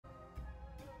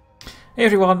Hey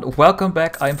everyone, welcome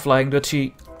back. I'm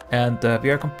FlyingDutchy, and we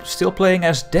are still playing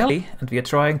as Delhi, and we are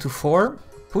trying to form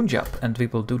Punjab, and we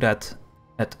will do that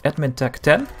at admin tech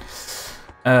 10.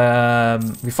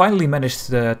 We finally managed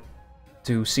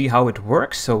to see how it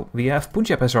works. So we have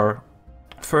Punjab as our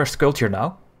first culture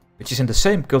now, which is in the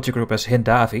same culture group as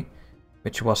Hindavi,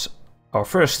 which was our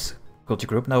first culture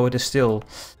group. Now it is still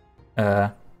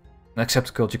an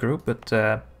accepted culture group, but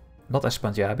not as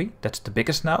Punjabi. That's the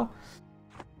biggest now.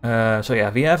 So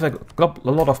yeah, we have a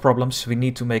lot of problems. We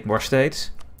need to make more states.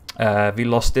 We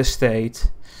lost this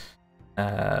state.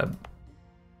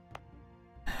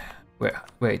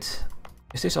 Wait,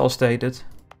 is this all stated?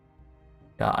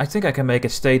 Yeah, I think I can make it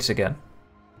states again.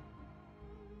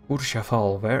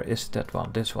 Urjaval, where is that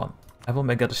one? This one. I will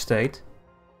make that a state.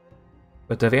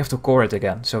 But we have to core it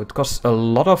again. So it costs a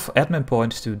lot of admin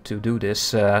points to do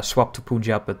this swap to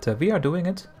Punjab, but we are doing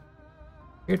it.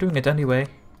 We're doing it anyway.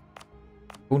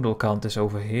 Bundelkhand is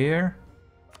over here.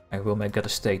 I will make that a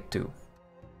state too.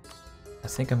 I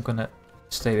think I'm gonna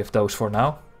stay with those for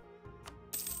now.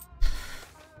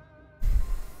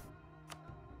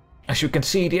 As you can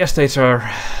see, the estates are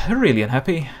really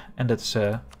unhappy, and that's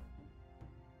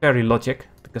very logic,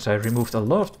 because I removed a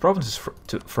lot of provinces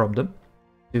from them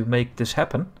to make this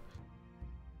happen.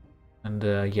 And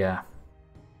yeah,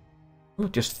 we'll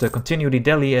just continue the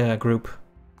Delhi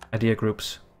idea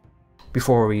groups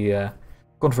before we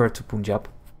convert to Punjab.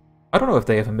 I don't know if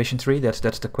they have a mission tree, that's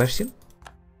the question.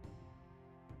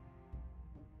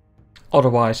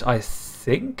 Otherwise, I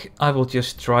think I will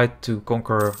just try to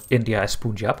conquer India as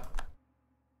Punjab,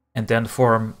 and then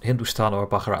form Hindustan or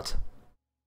Bharat.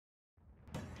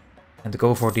 And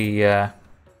go for the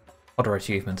other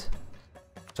achievement.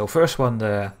 So first one,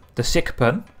 the sick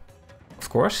pun, of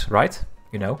course, right?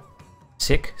 You know,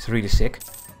 sick, it's really sick.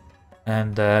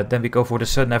 And then we go for the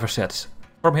sun never sets.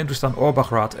 From Hindustan or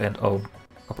Bharat and own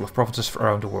a couple of provinces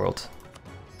around the world.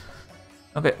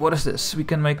 Okay, what is this? We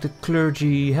can make the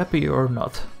clergy happy or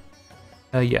not?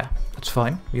 Yeah, that's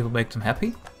fine. We will make them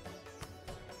happy.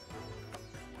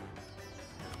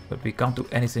 But we can't do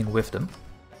anything with them.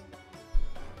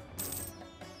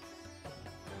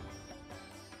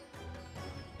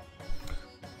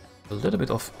 A little bit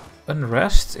of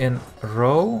unrest in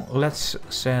row. Let's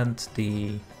send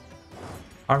the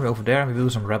army over there, and we will do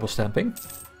some rebel stamping.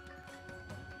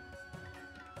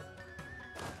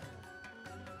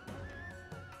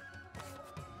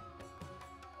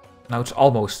 Now it's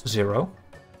almost 0.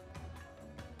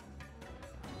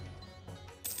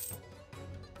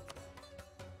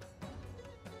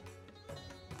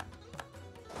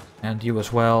 And you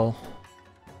as well.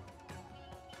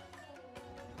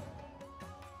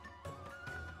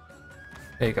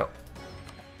 There you go.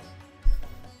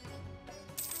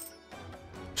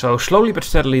 So slowly but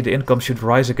steadily the income should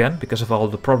rise again because of all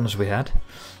the problems we had.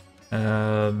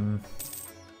 Let's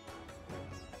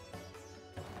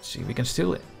see, we can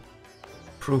still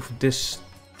improve this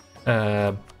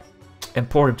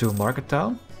emporium to a market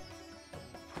town.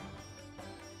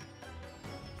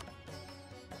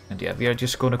 And yeah, we are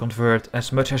just going to convert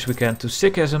as much as we can to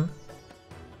Sikhism.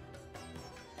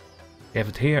 We have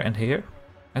it here and here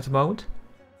at the moment.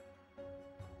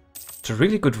 It's a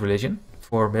really good religion.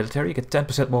 For military, you get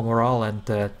 10% more morale, and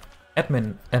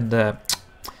admin and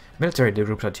military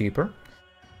groups are cheaper.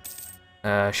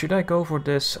 Should I go for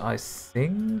this? I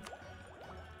think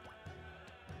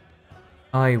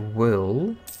I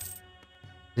will.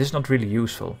 This is not really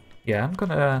useful. Yeah,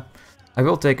 I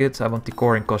will take it. I want the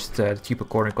coring cost, the cheaper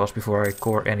coring cost before I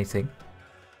core anything.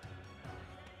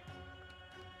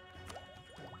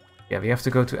 Yeah, we have to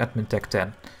go to admin tech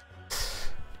 10.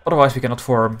 Otherwise, we cannot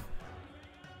form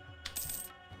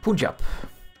Punjab.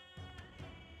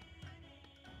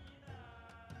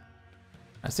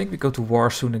 I think we go to war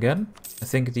soon again. I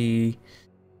think the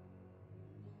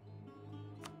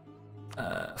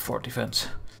fort defense.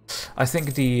 I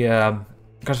think the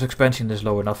cost of expansion is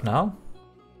low enough now.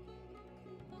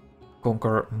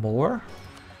 Conquer more.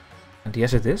 And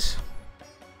yes, it is.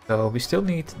 So we still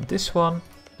need this one,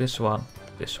 this one,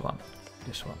 this one,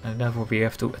 this one. And therefore we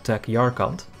have to attack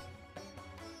Yarkand.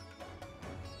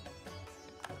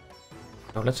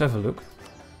 So let's have a look.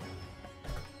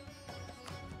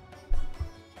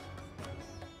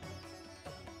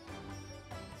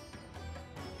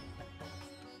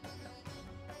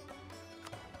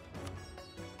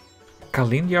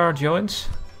 Kalinyar joins,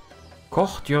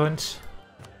 Koch joins,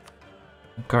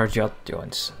 and Karjat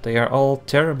joins. They are all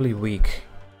terribly weak.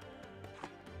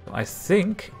 So I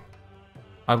think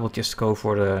I will just go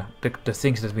for the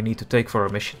things that we need to take for our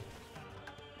mission.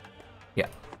 Yeah.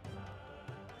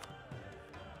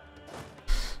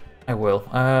 I will.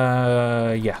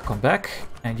 Yeah, come back.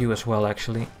 And you as well,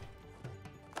 actually.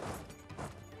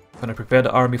 Gonna prepare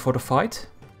the army for the fight.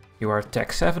 You are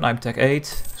tech 7, I'm tech 8.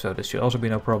 So this should also be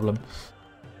no problem.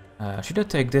 Should I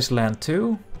take this land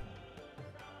too?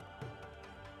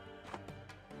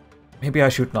 Maybe I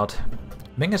should not.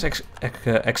 Ming is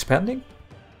expanding.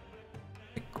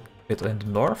 A bit in the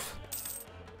north.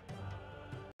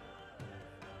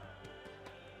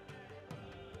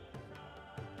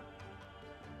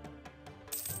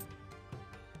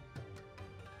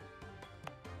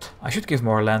 I should give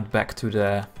more land back to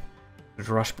the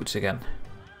Rajputs again.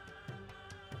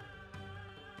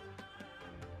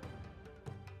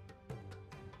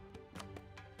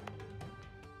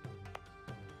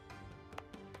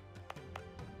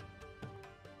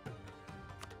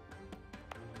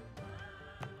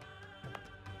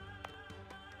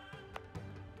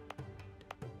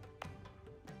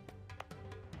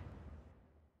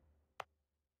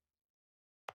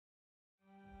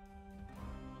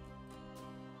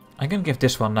 I can give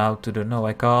this one now to the... No,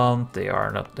 I can't. They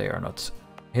are not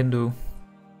Hindu.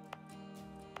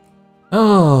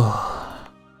 Oh.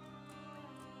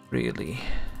 Really?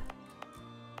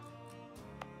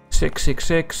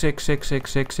 666,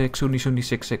 666, Sunni, Sunni,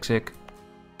 666.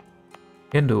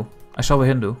 Hindu. I saw a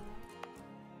Hindu.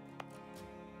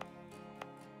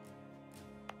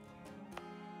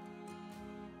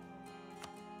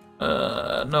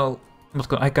 No. I'm not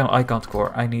gonna, I can't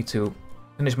core. I need to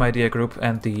finish my idea group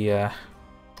and the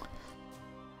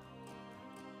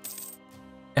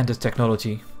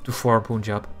technology to form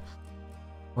Punjab.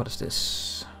 What is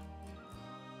this?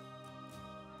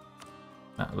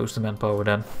 Lose the manpower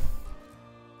then.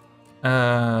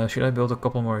 Should I build a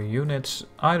couple more units?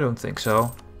 I don't think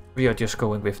so. We are just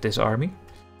going with this army.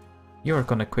 You're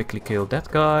gonna quickly kill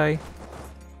that guy.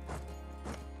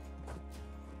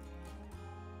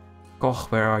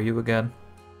 Koch, where are you again?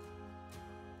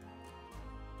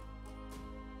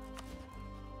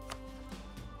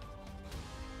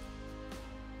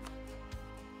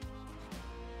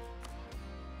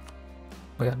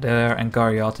 Oh yeah, there, and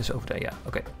Gariat is over there, yeah,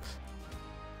 okay.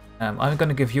 I'm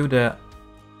gonna give you the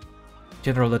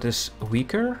general that is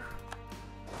weaker.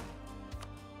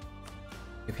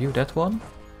 Give you that one.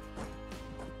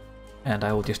 And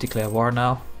I will just declare war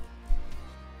now.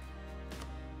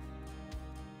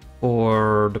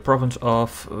 For the province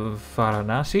of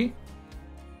Varanasi.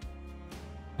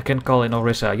 I can call in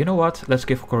Orissa. You know what? Let's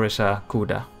give Orissa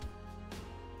Kuda.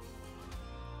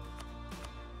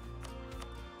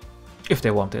 If they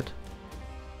want it.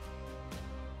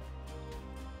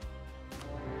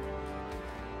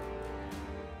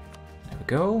 There we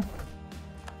go.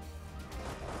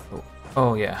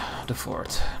 Oh yeah, the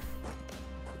fort.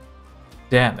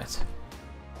 Damn it.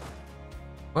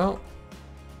 Well,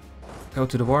 go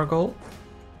to the war goal.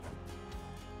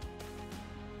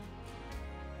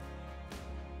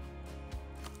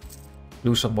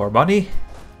 Lose some more money.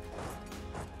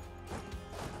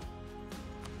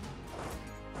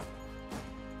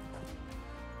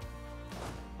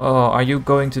 Oh, are you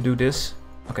going to do this?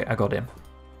 Okay, I got him.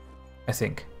 I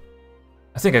think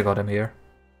I got him here.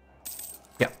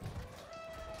 Yeah.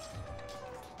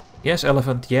 Yes,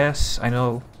 elephant, yes, I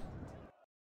know.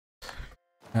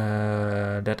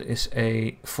 That is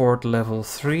a fort level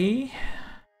 3.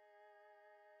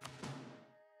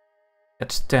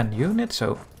 That's 10 units,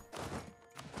 so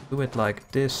do it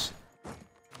like this.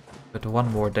 Put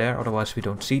one more there, otherwise we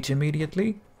don't siege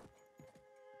immediately.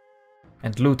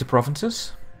 And loot the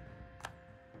provinces.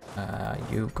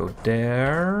 You go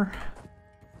there.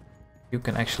 You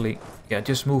can actually, yeah,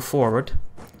 just move forward.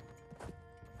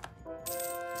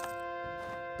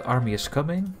 The army is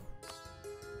coming.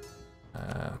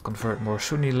 Convert more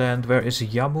Sunni land. Where is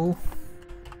Jammu?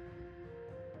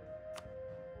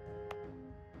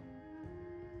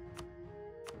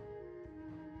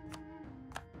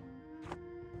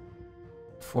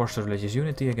 Force religious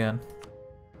unity again.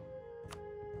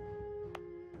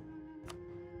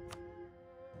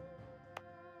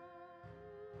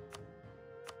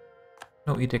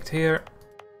 No edict here.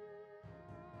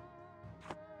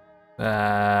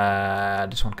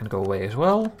 This one can go away as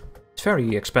well. It's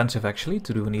very expensive actually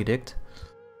to do an edict.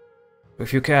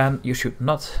 If you can, you should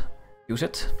not use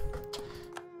it.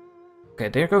 Okay,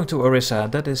 they're going to Orissa.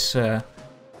 That is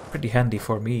pretty handy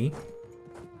for me.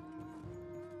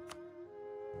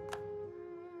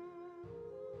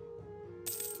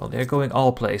 Well, they're going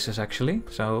all places actually,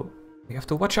 so we have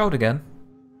to watch out again.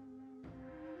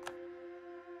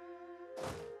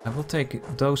 I will take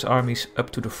those armies up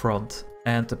to the front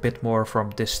and a bit more from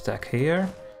this stack here.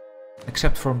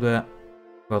 Except from the...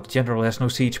 well, the general has no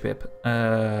siege pip.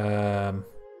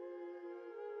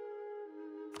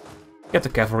 Get the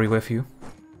cavalry with you.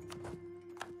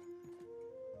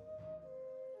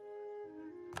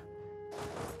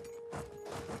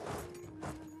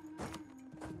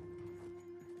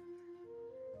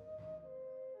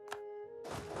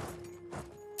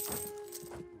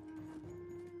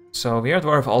 So we are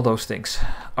aware of all those things.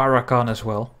 Arakan as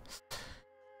well.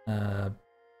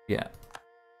 Yeah.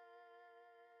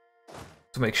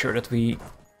 To make sure that we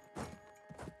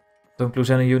don't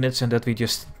lose any units and that we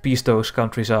just piece those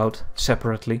countries out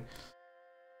separately.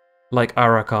 Like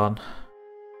Arakan.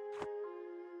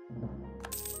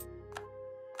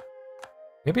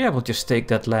 Maybe I will just take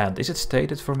that land. Is it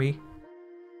stated for me?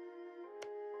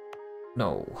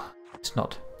 No, it's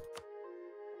not.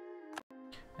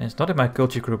 And it's not in my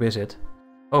culture group, is it?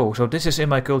 Oh, so this is in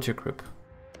my culture group.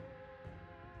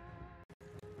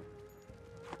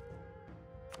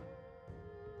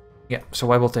 Yeah,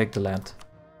 so I will take the land.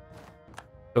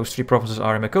 Those 3 provinces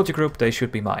are in my culture group, they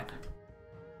should be mine.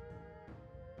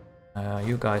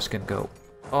 You guys can go.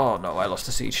 Oh no, I lost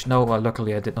the siege. No,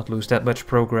 luckily I did not lose that much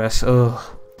progress. Ugh.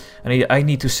 I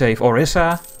need to save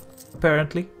Orissa,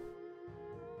 apparently.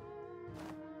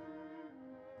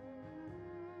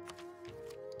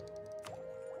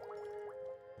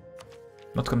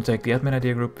 Not gonna take the admin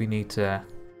idea group, we need the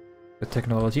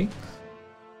technology.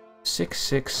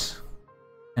 6-6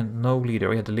 and no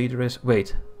leader. Yeah, the leader is...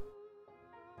 Wait.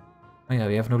 Oh yeah,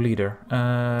 we have no leader.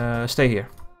 Stay here.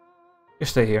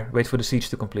 Just stay here. Wait for the siege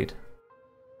to complete.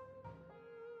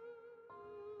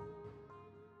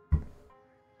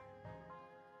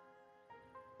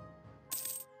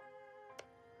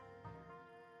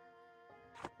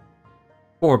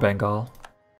 Or Bengal.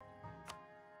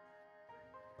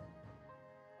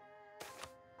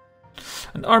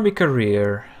 An army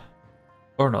career.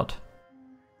 Or not.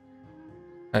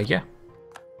 Yeah.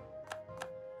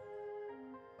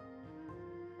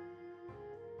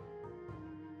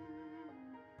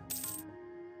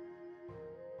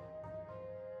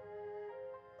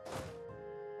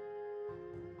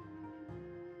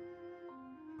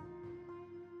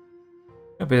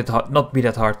 Not be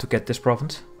that hard to get this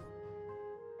province.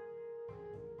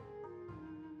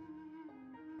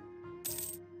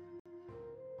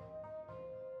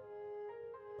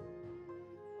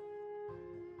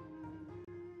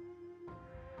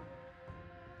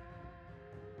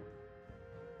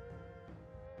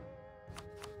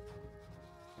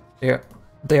 Yeah,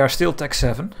 they are still Tech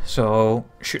 7, so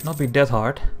should not be that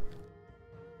hard.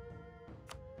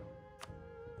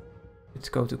 Let's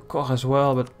go to Koch as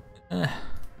well, but... Yeah,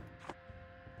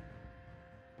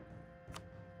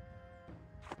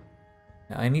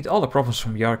 I need all the provinces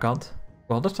from Yarkand.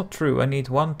 Well, that's not true. I need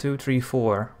 1, 2, 3,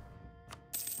 4.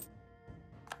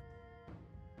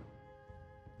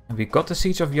 And we got the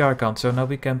siege of Yarkand, so now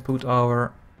we can put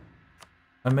our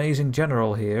amazing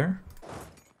general here.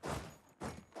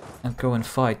 And go and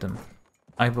fight them.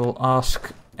 I will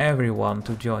ask everyone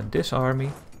to join this army.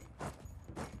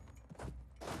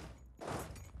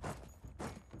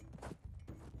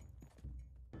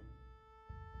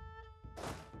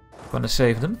 Gonna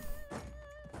save them.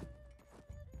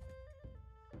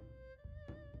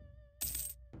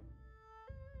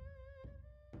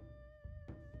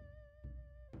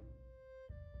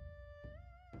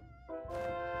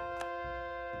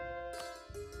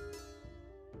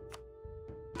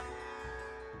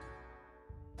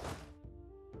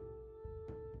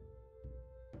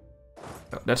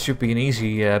 That should be an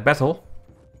easy battle.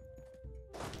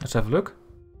 Let's have a look.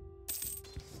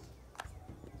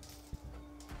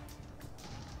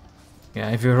 Yeah,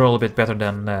 if you roll a bit better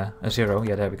than a 0,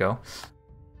 yeah, there we go.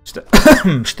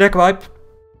 Stack wipe.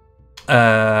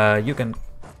 You can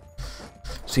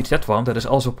siege that one. That is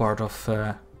also part of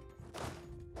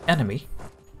enemy.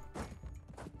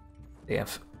 They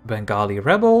have Bengali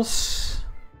rebels.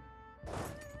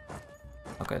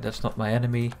 Okay, that's not my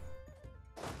enemy.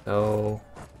 So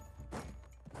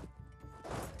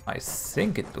I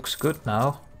think it looks good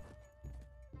now.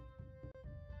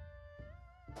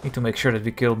 Need to make sure that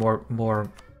we kill more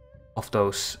of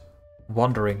those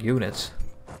wandering units.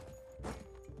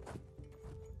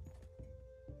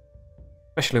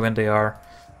 Especially when they are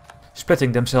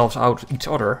splitting themselves out each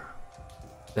other.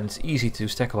 Then it's easy to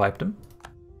stack wipe them.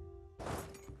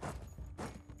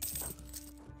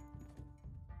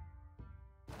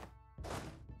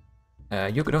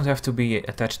 You don't have to be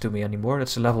attached to me anymore.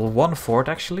 That's a level 1 fort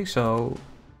actually, so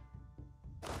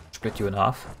split you in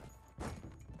half.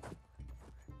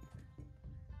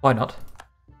 Why not?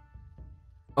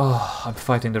 Oh, I'm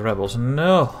fighting the rebels.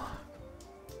 No!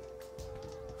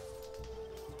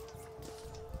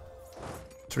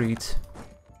 Retreat.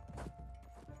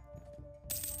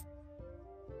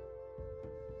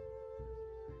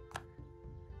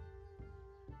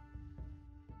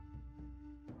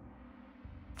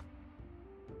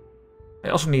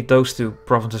 also need those two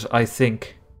provinces, I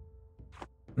think.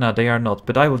 No, they are not,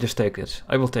 but I will just take it.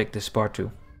 I will take this part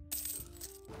too.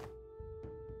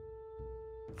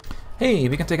 Hey,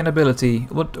 we can take an ability.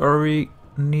 What are we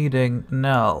needing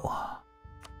now?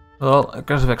 Well,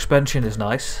 aggressive expansion is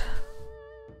nice.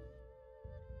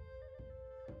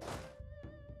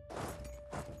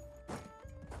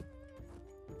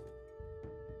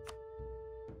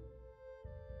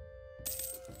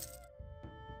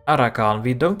 Arakan.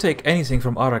 We don't take anything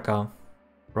from Arakan,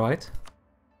 right?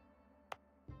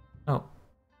 Oh,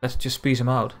 let's just piece him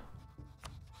out.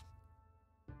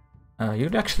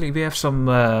 We have some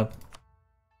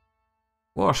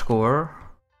war score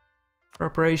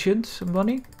preparations, some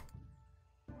money.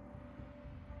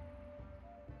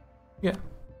 Yeah.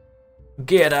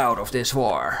 Get out of this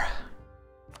war.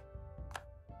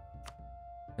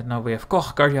 And now we have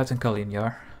Koch, Karjat and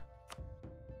Kalinyar.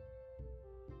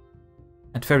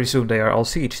 And very soon they are all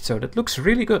sieged, so that looks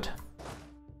really good.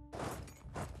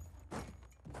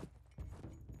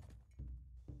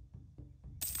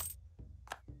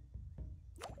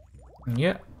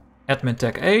 Yeah, admin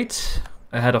tech 8,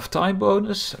 ahead of time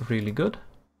bonus, really good.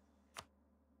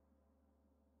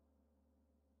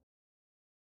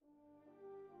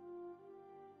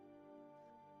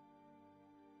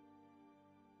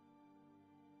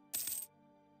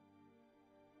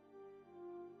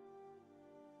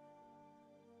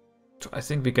 So I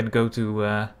think we can go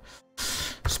to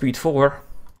speed 4.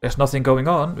 There's nothing going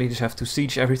on, we just have to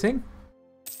siege everything.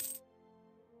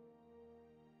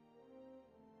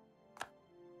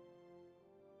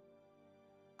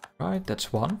 Right,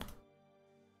 that's one.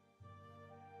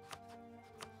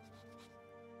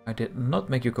 I did not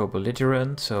make you go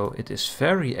belligerent, so it is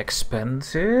very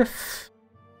expensive.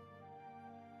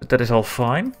 But that is all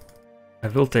fine. I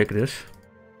will take this.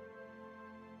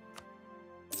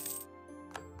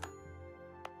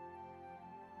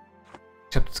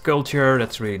 Accepted culture,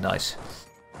 that's really nice.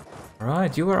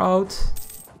 Alright, you are out.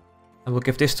 I will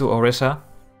give this to Orissa.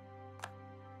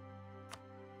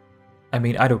 I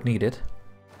mean, I don't need it.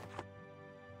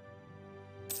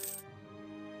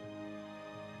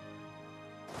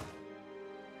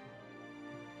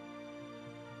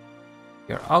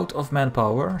 We are out of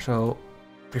manpower, so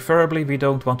preferably we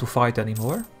don't want to fight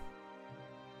anymore.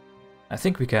 I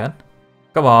think we can.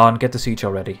 Come on, get the siege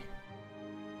already.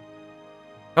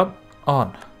 Come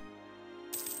on.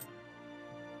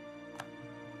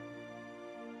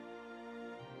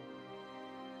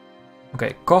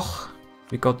 Okay, Koch,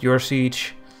 we got your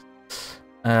siege.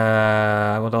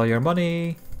 I want all your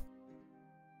money.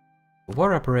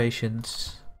 War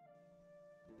operations.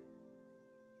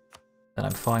 Then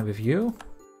I'm fine with you.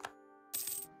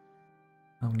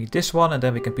 I need this one and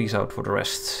then we can peace out for the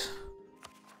rest.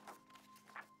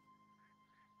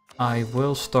 I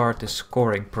will start the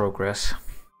scoring progress.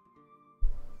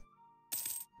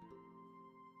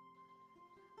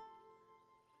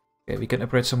 Okay, we can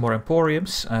upgrade some more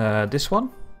emporiums. This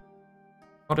one?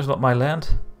 Oh, that's not my land.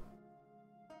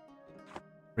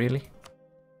 Really?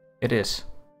 It is.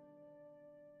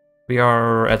 We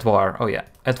are at war. Oh yeah,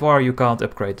 at war you can't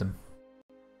upgrade them.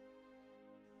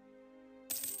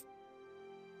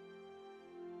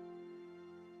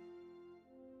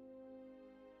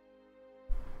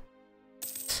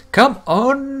 Come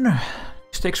on!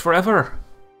 This takes forever.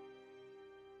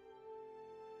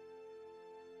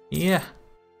 Yeah.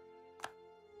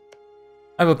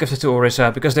 I will give it to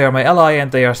Orissa because they are my ally and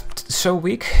they are so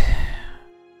weak.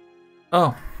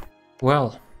 Oh,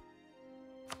 well.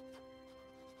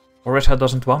 Orissa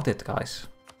doesn't want it, guys.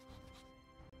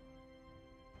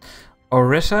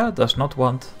 Orissa does not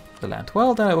want the land.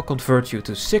 Well, then I will convert you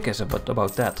to Sikhism, but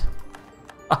about that.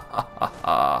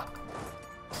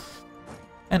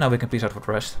 And now we can peace out for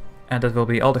the rest. And that will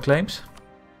be all the claims.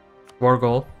 War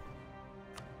goal.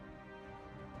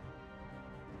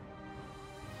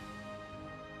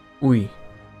 Oei.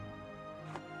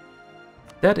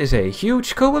 That is a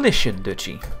huge coalition,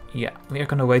 Dutchy. Yeah, we are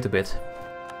gonna wait a bit.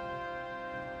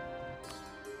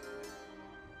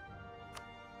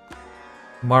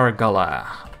 Margala.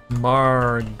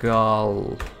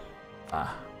 Margala.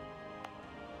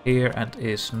 Here and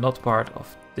is not part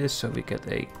of this, so we get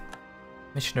a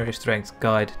missionary strength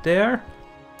guide there.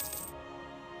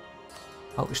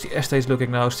 How is the estates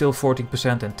looking now? Still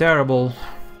 14% and terrible.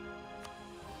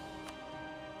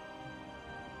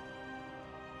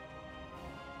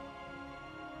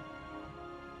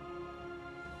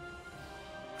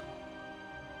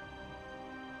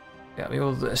 Yeah, we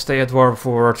will stay at war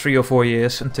for 3 or 4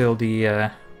 years until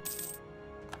the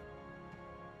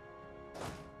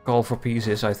call for peace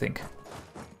is, I think.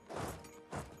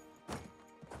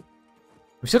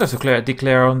 We still have to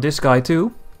declare on this guy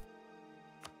too.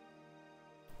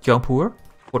 Jampur,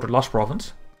 for the last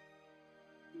province.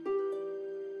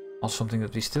 Also something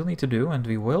that we still need to do, and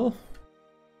we will.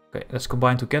 Okay, let's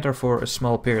combine together for a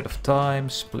small period of time.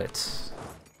 Split.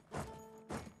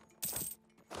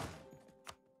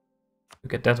 We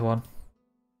get that one.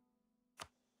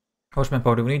 How much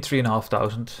manpower do we need?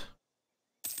 3,500.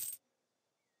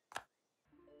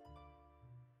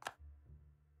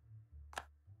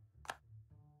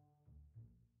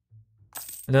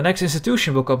 And the next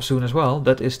institution will come soon as well.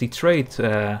 That is the trade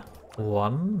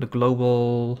one. The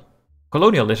global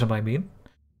colonialism, I mean.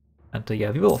 And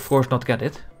yeah, we will of course not get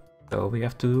it. So we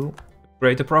have to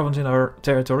create a province in our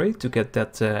territory to get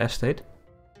that estate.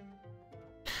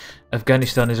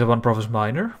 Afghanistan is a one province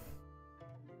minor.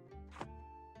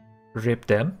 Rip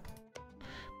them.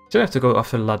 So I have to go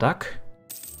after Ladakh.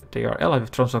 They are allied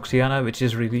with Transoxiana, which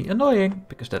is really annoying,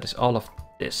 because that is all of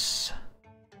this.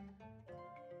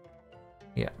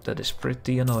 Yeah, that is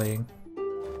pretty annoying.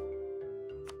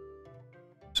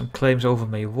 Some claims over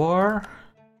Mewar.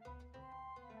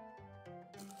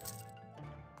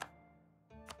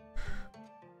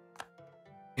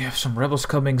 We have some rebels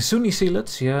coming. Sunni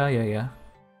Silets. Yeah.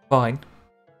 Fine.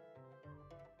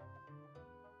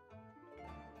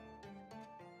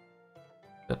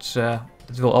 That's that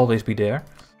will always be there.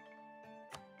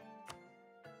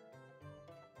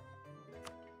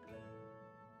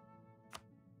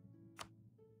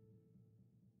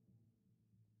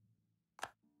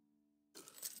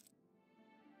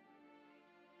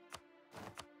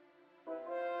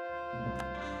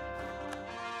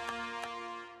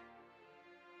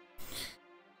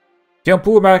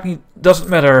 Jampur doesn't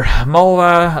matter.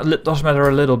 Malwa doesn't matter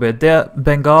a little bit.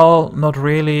 Bengal, not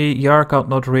really. Yarkand,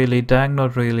 not really. Dang,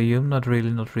 not really. Yum, not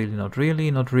really.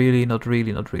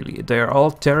 They are all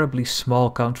terribly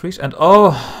small countries. And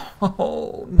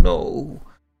oh no.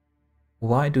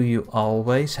 Why do you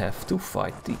always have to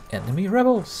fight the enemy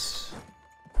rebels?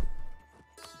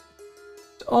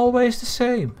 It's always the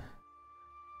same.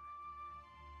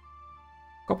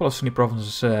 Couple of Sunni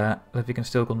provinces that we can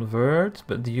still convert,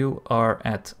 but you are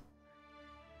at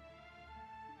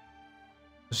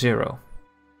 0.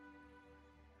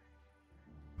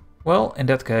 Well, in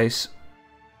that case,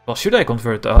 well, should I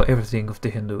convert everything of the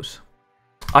Hindus?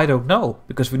 I don't know,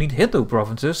 because we need Hindu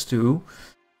provinces to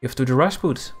give to the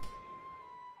Rajputs.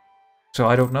 So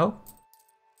I don't know.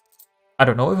 I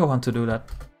don't know if I want to do that.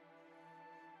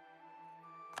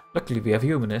 Luckily we have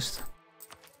humanist.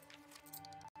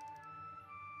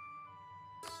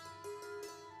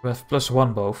 We have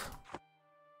 +1 both.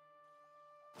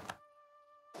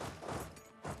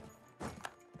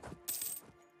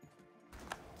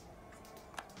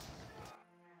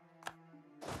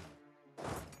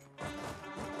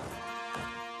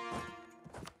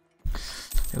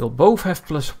 They will both have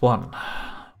 +1.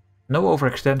 No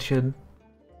overextension.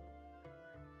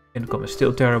 Income is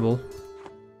still terrible.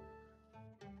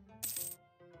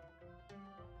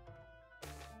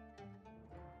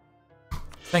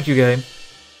 Thank you, game.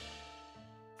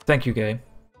 Thank you, game.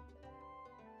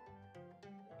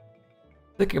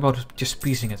 Thinking about just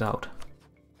piecing it out.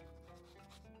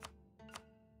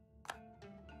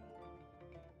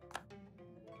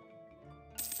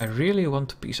 I really want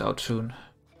to piece out soon.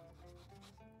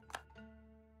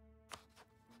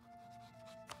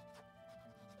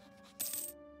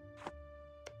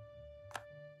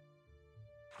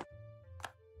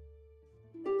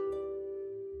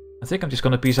 I think I'm just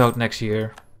gonna piece out next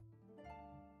year.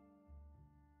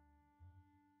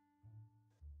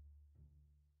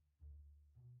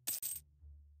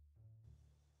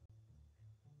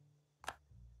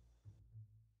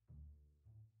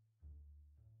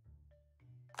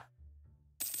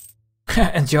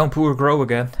 And Jampur grow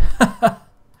again.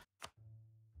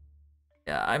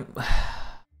 Yeah, I'm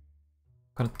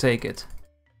gonna take it.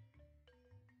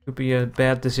 Could be a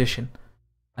bad decision.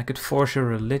 I could force your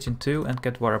religion too and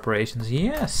get war operations.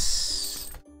 Yes!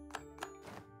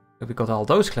 So we got all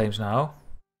those claims now.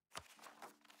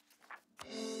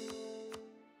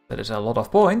 That is a lot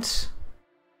of points.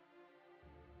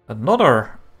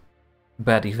 Another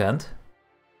bad event.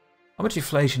 How much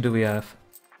inflation do we have?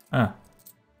 Ah.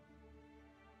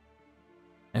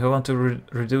 If I want to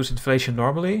reduce inflation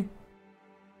normally,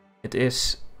 it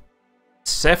is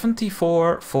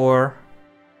 74 for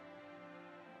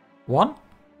 1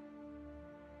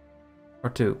 or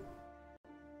 2.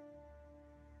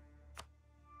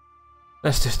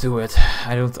 Let's just do it.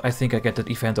 I think I get that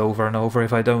event over and over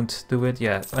if I don't do it.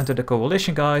 Yeah, enter the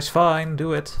coalition, guys. Fine,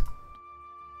 do it.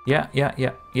 Yeah,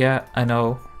 I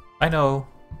know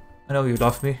you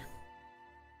love me.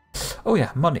 Oh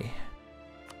yeah, money.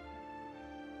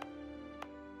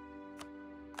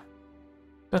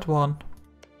 That one.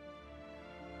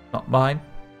 Not mine.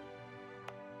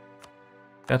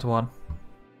 That one.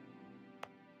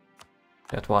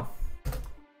 That one.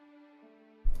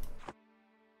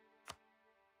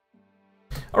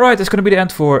 Alright, that's gonna be the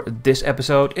end for this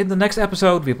episode. In the next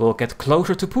episode, we will get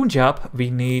closer to Punjab. We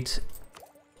need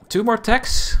 2 more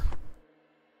techs.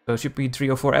 So it should be 3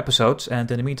 or 4 episodes. And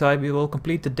in the meantime, we will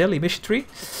complete the Delhi mission tree.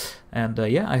 And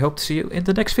yeah, I hope to see you in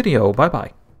the next video. Bye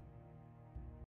bye.